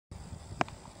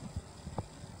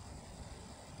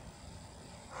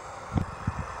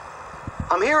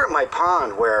I'm here at my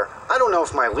pond where I don't know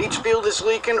if my leach field is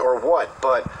leaking or what,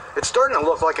 but it's starting to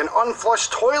look like an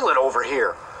unflushed toilet over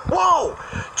here. Whoa!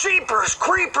 Jeepers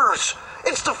creepers!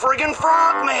 It's the friggin'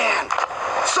 frogman!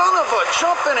 Son of a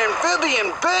jumping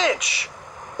amphibian bitch!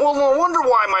 Well, no wonder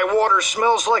why my water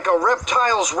smells like a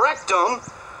reptile's rectum.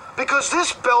 Because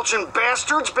this Belgian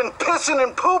bastard's been pissing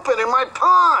and pooping in my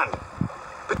pond.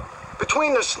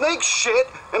 Between the snake shit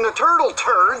and the turtle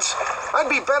turds, I'd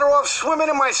be better off swimming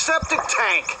in my septic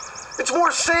tank. It's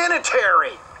more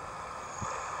sanitary.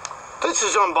 This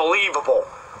is unbelievable.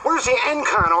 Where's the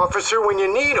NCON officer when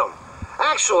you need him?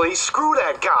 Actually, screw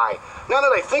that guy. Now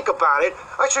that I think about it,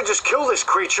 I should just kill this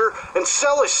creature and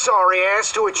sell his sorry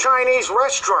ass to a Chinese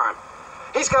restaurant.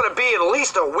 He's got to be at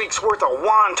least a week's worth of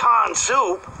wonton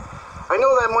soup. I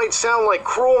know that might sound like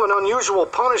cruel and unusual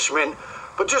punishment,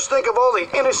 but just think of all the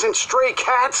innocent stray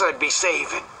cats I'd be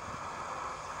saving.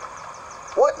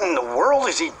 What in the world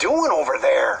is he doing over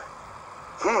there?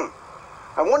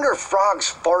 I wonder if frogs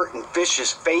fart in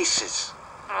fishes' faces.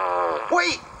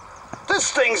 Wait!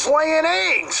 This thing's laying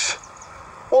eggs!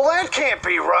 Well, that can't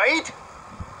be right.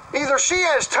 Either she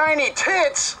has tiny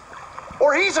tits,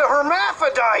 or he's a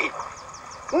hermaphrodite.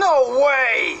 No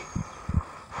way!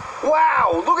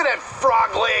 Wow, look at that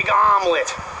frog leg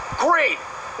omelet. Great!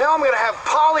 Now I'm gonna have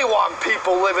pollywog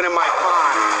people living in my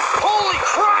pond. Holy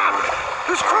crap!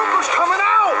 This creeper's coming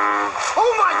out!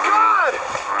 Oh my God!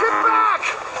 Get back!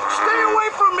 Stay away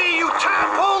from me, you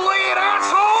tadpole!